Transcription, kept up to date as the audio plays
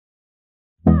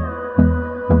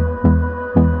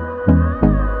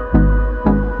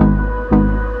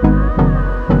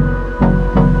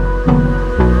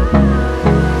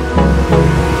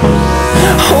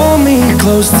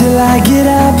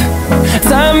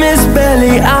Time is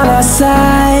barely on our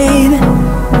side.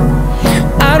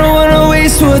 I don't wanna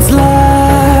waste what's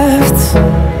left.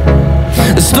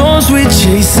 The storms we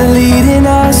chase are leading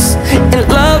us, and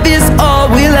love is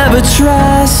all we'll ever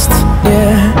trust.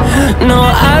 Yeah, no,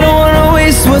 I don't wanna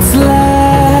waste what's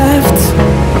left.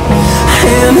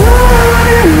 And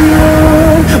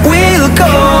on we'll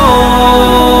go,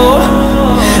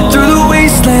 through the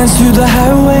wastelands, through the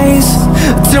highways,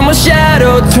 till my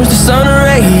shadow turns to sun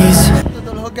rays.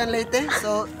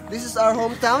 So this is our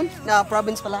hometown na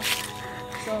province pala.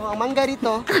 So ang mangga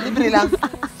dito libre lang.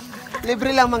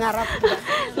 Libre lang mangarap.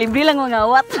 Libre lang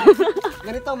mangawat.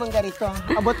 Ganito ang mangga dito.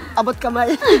 Abot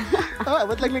kamay. Oh,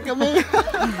 abot lang ng kamay.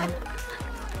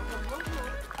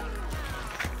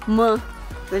 Ma,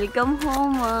 welcome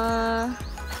home, ma.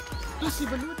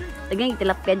 Lagi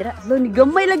tilapia dira. Lo ni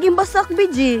gamay lagi basak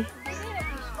biji.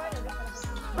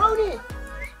 Brownie.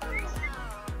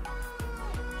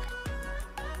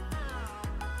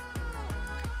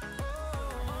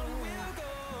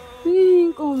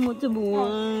 Kumot sa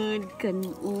bungad.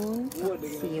 Kanon.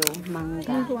 Siyo,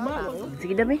 mangga.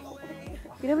 Sige dabi.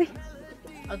 Sige dabi.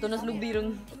 Ato na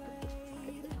slubirong.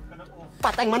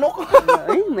 Patay manok.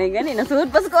 Ay, may gani.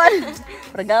 Nasuhod pa skuan.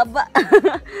 Pragaba.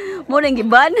 Mo nang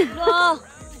giban.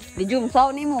 Di jum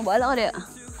sao ni mo. Baala ka dia.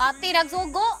 Ate,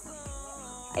 nagsugo.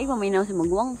 Ay, maminaw si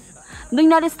magwang.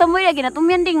 Ding nalista mo ya.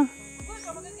 Ginatumyan ding.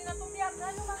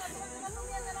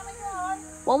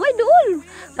 Wow, may dool.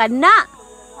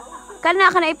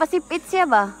 Kana ipasipit siya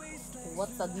ba?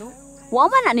 What sad no? Wa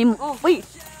man na nimo. Uy,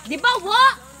 Di ba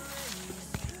wa?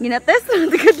 ginatest na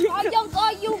tika dito. Ayang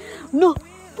kayo. No,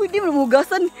 pwede mo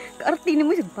mugasan. Kaarti ni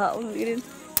mo sa paong rin.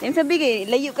 Yung sabi kay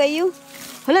layo kayo.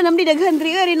 Hala namdi daghan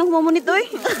ri rin ako mamonito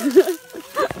eh.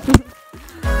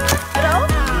 Pero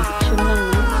action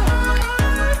lang.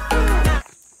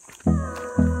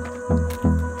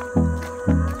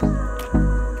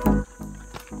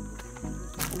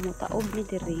 Taob ni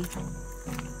diri.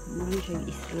 Muna siya yung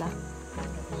isla.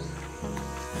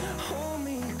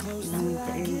 Lang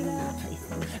diri na sa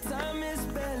isla.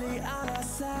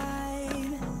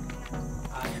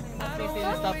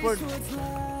 Stafford.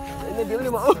 Ini dili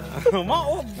mao.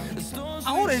 Mao.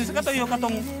 Ang orange sa katoyo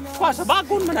katong kwa sa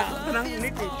bagon man na kanang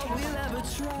niti.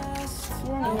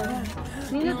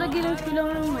 Nino lagi lang sila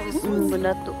ng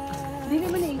balato. Dili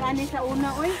man ingani sa una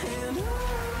oy.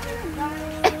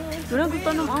 Wala ko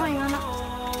tanong ay anak.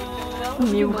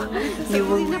 Niwang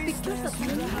na picture sa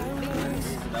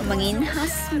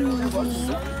manginhas ni.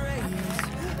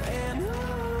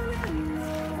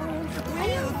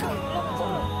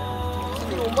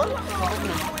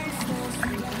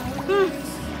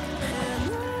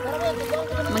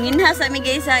 Manginhas sa amin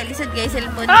guys, lisod guys,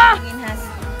 cellphone manginhas.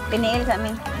 Pinail sa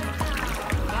amin.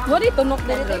 Wala tunok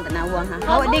Dali tanawang ha.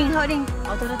 Hawa ding.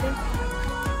 Auto na tayo.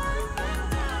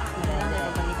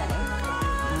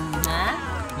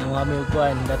 Yung aming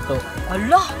kuan dato.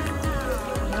 Allah!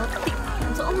 Lati!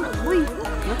 Saan na, boy?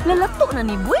 Lalato na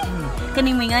ni boy?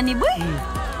 Kaning may nga ni boy?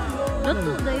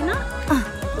 Lato, dahil na.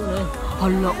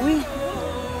 Hala, uy!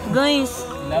 Guys!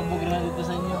 Labog na dito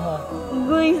sa inyo ha.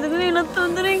 Guys, nagulay lato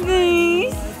na rin,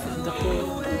 guys!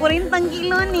 40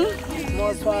 kilo ni.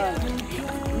 More fun.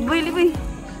 Boy, boy!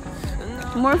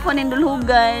 More fun in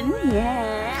dulhugan.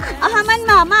 Yeah! Ahaman,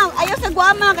 mama! Ayaw sa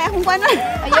guama, kaya kung paano.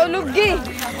 Ayaw lugi!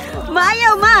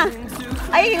 Maayaw, ma!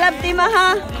 Ay, hilabte, ma,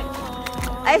 ha?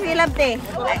 Ay, hilabte.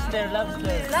 Lobster.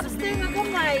 Lobster nga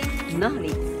kumay. No,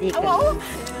 lipstick. Awa o.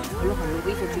 Wala ka,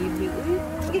 lugay sa bibi. Uy,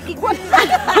 Kikikwan.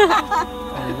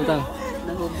 Ay, butang.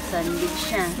 nahubsan din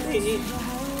siya.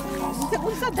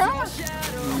 Sa da.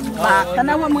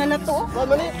 Tanawa mga lato.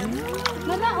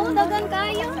 Manao, dagan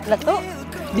kayo. Lato?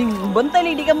 Ding,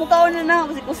 bantay, di ka mukaon na.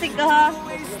 Kusik-kusik ka, ha?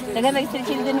 Dagan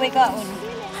nag-children way kaon.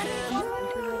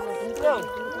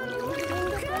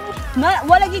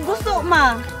 Wala gi gusto,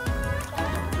 ma.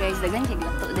 Guys, dagan kay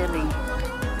lato dere.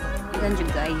 Dagan jud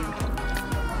kayo.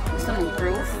 Gusto mong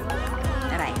proof?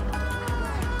 Aray.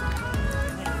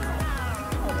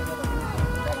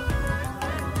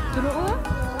 Turo.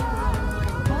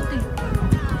 Mati.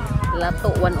 Lato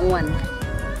 101.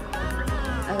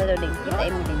 Asa daw ding?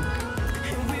 Kita mo ding.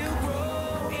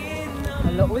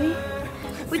 Hello, uy.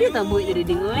 Pwede taboy diri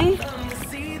ding, uy.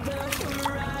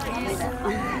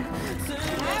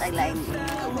 Taglain.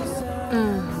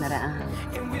 Nara.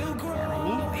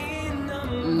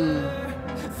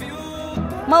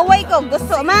 Maway ko,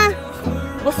 gusto ma?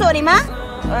 Gusto ni ma?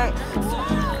 Or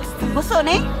gusto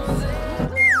ni?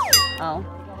 Oh.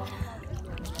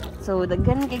 So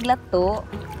daghan kay lato,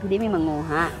 hindi may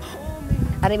manguha.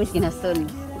 Ari mis ginason.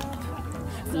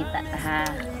 Kita ta ha.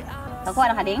 Ako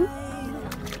ra ka ding?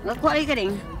 Ako ra ka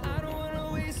ding?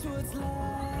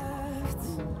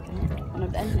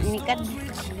 Inikad.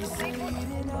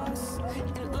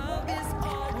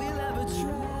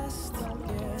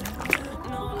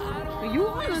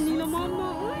 Ayun na nila mama.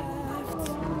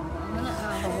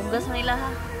 Hugas na nila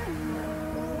ha.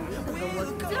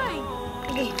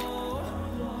 Okay.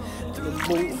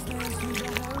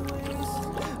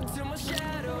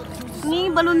 Ni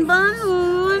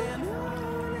balon-balon.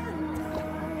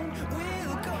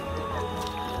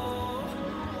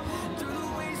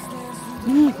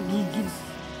 Gigil.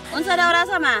 Unsa daw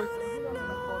rasa ma?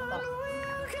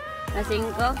 Na 5.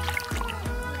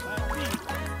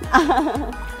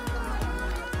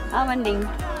 Manding.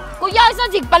 Kuya, isa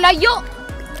jig palayo.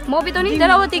 Mo bito ni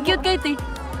dalawa ti cute kay ti.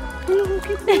 Ano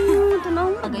kita mo?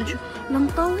 Tanaw. Lang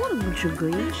tawar mo siya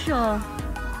guys siya.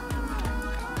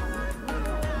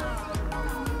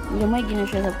 Gamay gina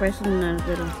siya sa personal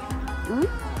pero.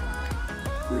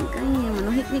 May kanya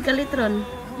manuhit ni kalitron.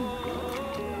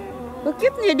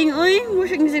 Bakit niya ding oy? Mo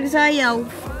siyang nagsayaw.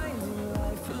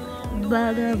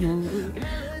 Baga mo.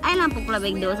 Ay lang po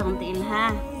palabig daw sa kong tiil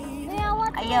ha.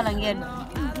 Ayaw lang yan.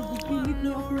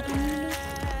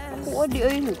 Ako adi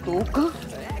ay natuka.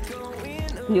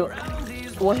 Yo.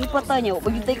 Wahi pata niya.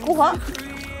 Huwag itay ko ha.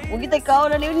 Huwag itay kao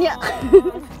na niyon niya.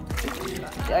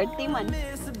 Si Arte man.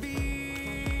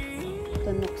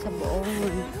 Tanok sa buong.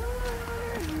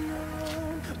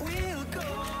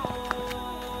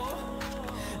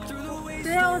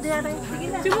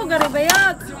 Sumo gari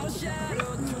bayat.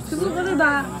 Sumo gari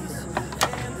ba?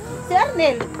 Si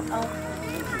Arnel.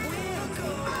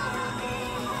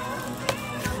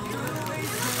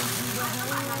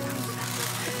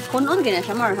 Kunon gina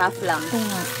siya more half lang.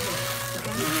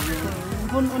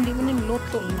 Kunon di mo ni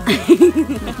luto na.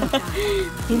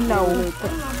 Hilaw.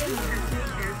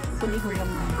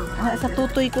 Sa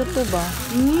tutoy ko to ba?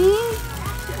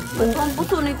 Ang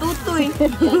puso ni Tutoy.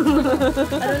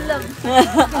 Aron lang.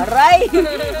 Aray.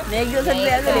 Negyo sa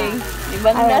galing.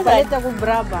 Ibanda sa. Palit ako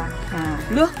braba.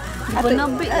 Lo, di ba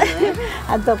nabi?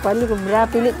 Ato palit ko bra.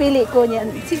 Pili ko niya.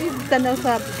 Sige tanaw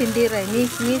sa tindira.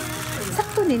 Miss.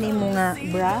 Sakto nini mo nga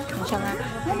bra. Siya nga.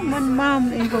 Ano man ma'am.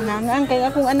 Ito nga nga.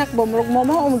 Kaya akong anak mo. Murag mo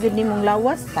umugod ni mong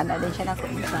lawas. Tanda din siya na ko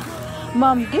isa.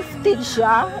 Ma'am, gifted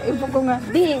siya. Ipo ko nga,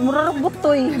 di, murarok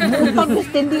butoy. Pag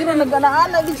tindira,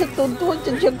 nag-alaala, din siya tuntuhan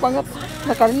siya pangat.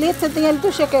 Nakalit sa tingin ko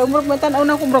siya, kaya umurag matanaw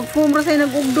na kumurag pumra sa'yo,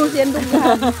 nag-ugdo siya,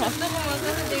 ndugan.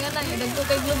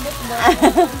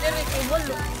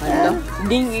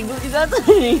 Ding, igo isa to.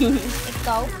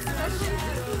 Ikaw?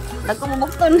 Ako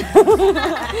mabukton.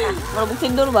 Marabok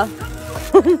sindor ba?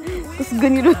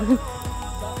 Kusgan yun.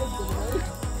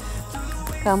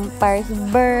 Campfire's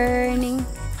burning.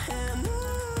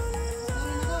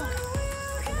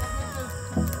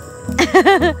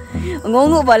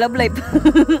 Ngungu ba, love life?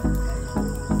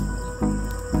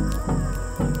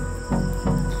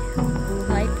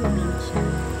 Buhay probinsya.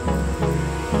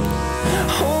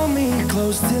 Hold me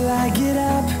close till I get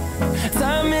up.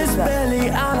 Time is barely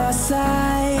on our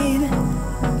side.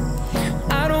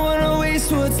 I don't wanna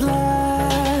waste what's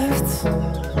left.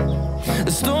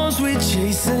 The storms we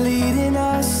chase are leading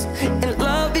us, and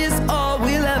love is all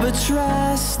we'll ever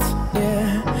trust.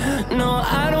 Yeah, no,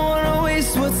 I don't wanna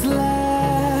waste what's left.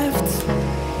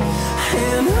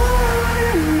 And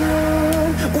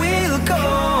on we'll go,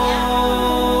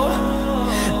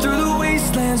 through the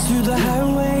wastelands, through the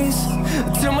highways,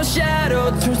 till my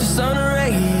shadow turns to sun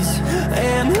rays.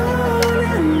 And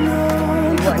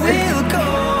on we'll go,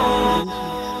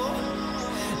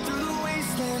 through the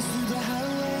wastelands, through the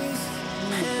highways.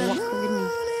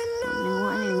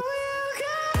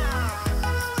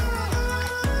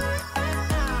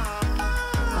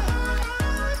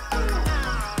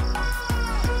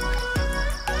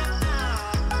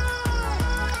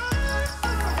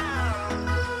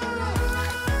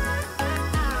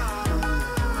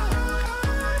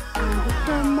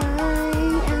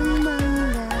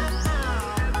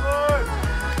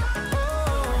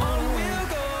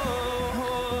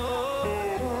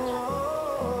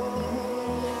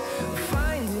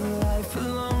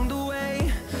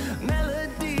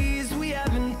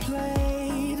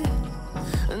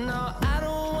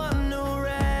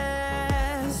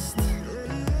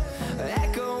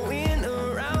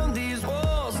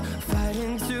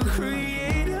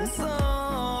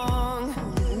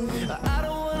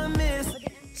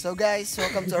 So guys,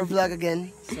 welcome to our vlog again.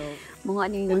 So, Mga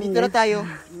aning nandito na tayo.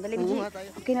 Dali Mga mo tayo.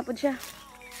 Okay na po siya.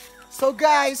 So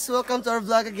guys, welcome to our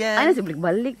vlog again. Ay, nasa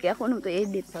balik. Kaya ako naman ito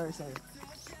edit. Sorry.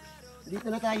 Dito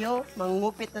na tayo.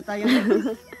 Mangungupit na tayo.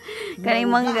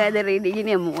 Kaning mangga dari di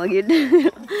gini mo agad.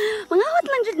 Mangawat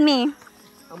lang jud mi.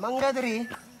 Ang mangga diri.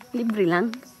 Libre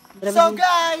lang. So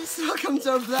guys, welcome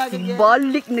to our vlog again.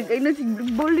 Balik nag ay na si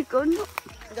balik ano.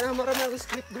 Ganang marami ako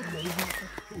script doon.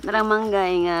 Marang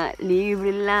manggay nga,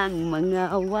 libre lang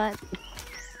mga awat.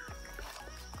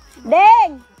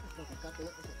 Deng!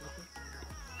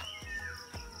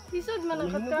 Isod man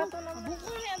ang katkato na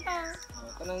buko niya ta.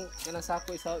 Kanang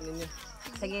sako isaw ninyo.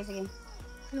 Sige, sige.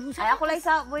 Ay, ako lang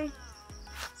isa, boy.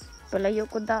 Palayo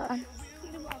ko daan.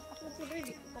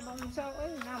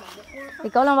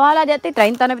 Ikaw lang bahala di ate,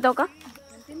 30 na bitaw ka?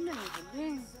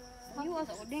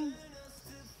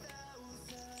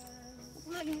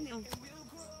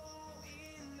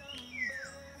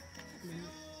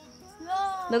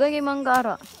 Dagay kay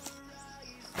manggara.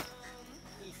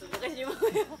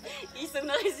 Isog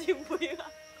na kasi yung boy.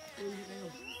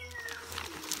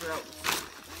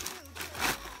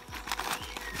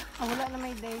 Wala na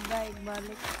may day-day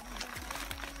balik.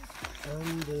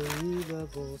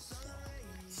 Unbelievable.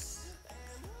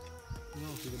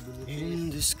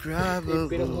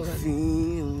 Indescribable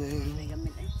feeling.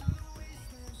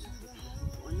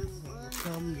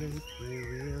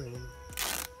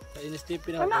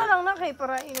 Ano lang na kay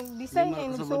para yung design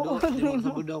niya yung suot ni mo.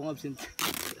 Sabado akong absent.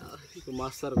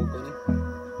 Kumasar ko pa ni.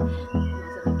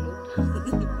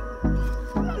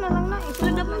 Ano lang na.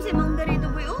 Sunod mo si Mang Garito,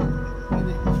 boy, oh.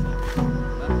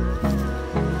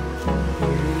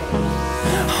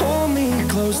 Hold me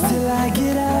close till I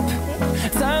get up.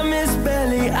 Time is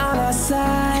barely on our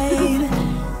side.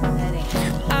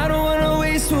 I don't wanna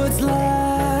waste what's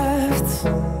left.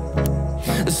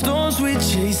 The storms we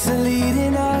chase are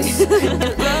leading us.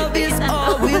 Love is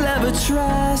all we'll ever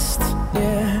trust.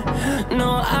 Yeah,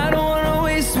 no, I don't wanna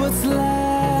waste what's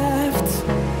left.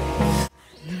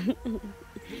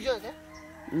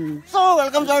 So,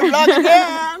 welcome to our vlog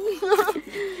again.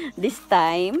 This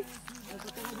time,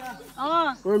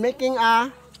 We're making a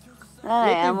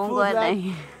ay, native among food kuwan ay.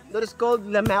 that is called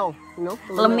lamel. You know?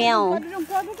 Lamel.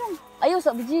 Ayaw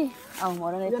sa biji. Oh,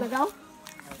 mura na ito.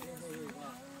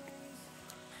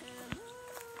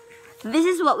 This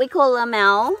is what we call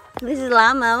lamel. This is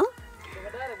lamel.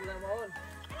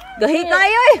 Gahi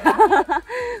kayo eh.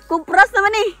 Kupras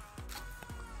naman eh.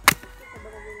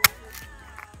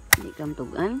 Hindi kang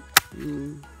tugan.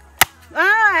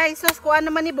 Ay, sus kuan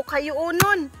naman ni bukayo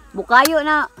unon. Bukayo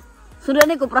na. Sudah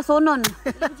ni kuprasonon.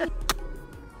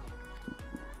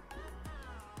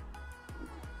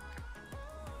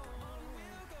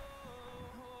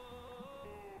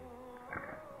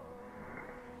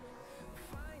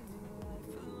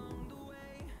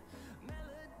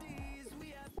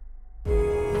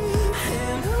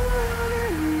 And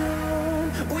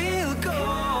on we'll go,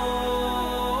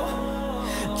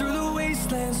 through the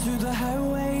wastelands, through the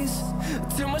highways,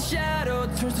 till my shadow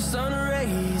turns to sun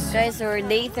rays. Guys, so we're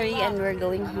day 3 and we're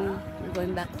going home. We're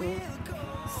going back to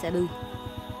Cebu.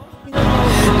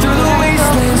 Through the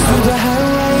wastelands, through the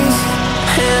highways,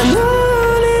 and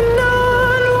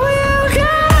on we'll go.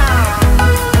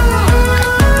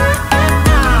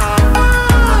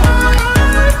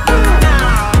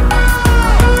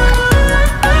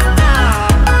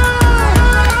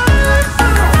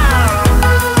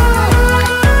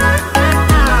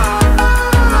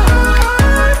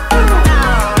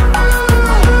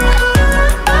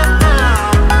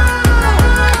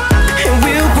 And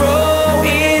we'll grow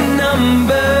in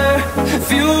number,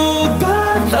 fueled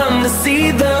by them to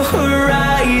see the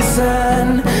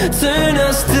horizon, turn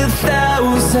us to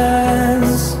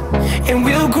thousands. And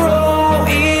we'll grow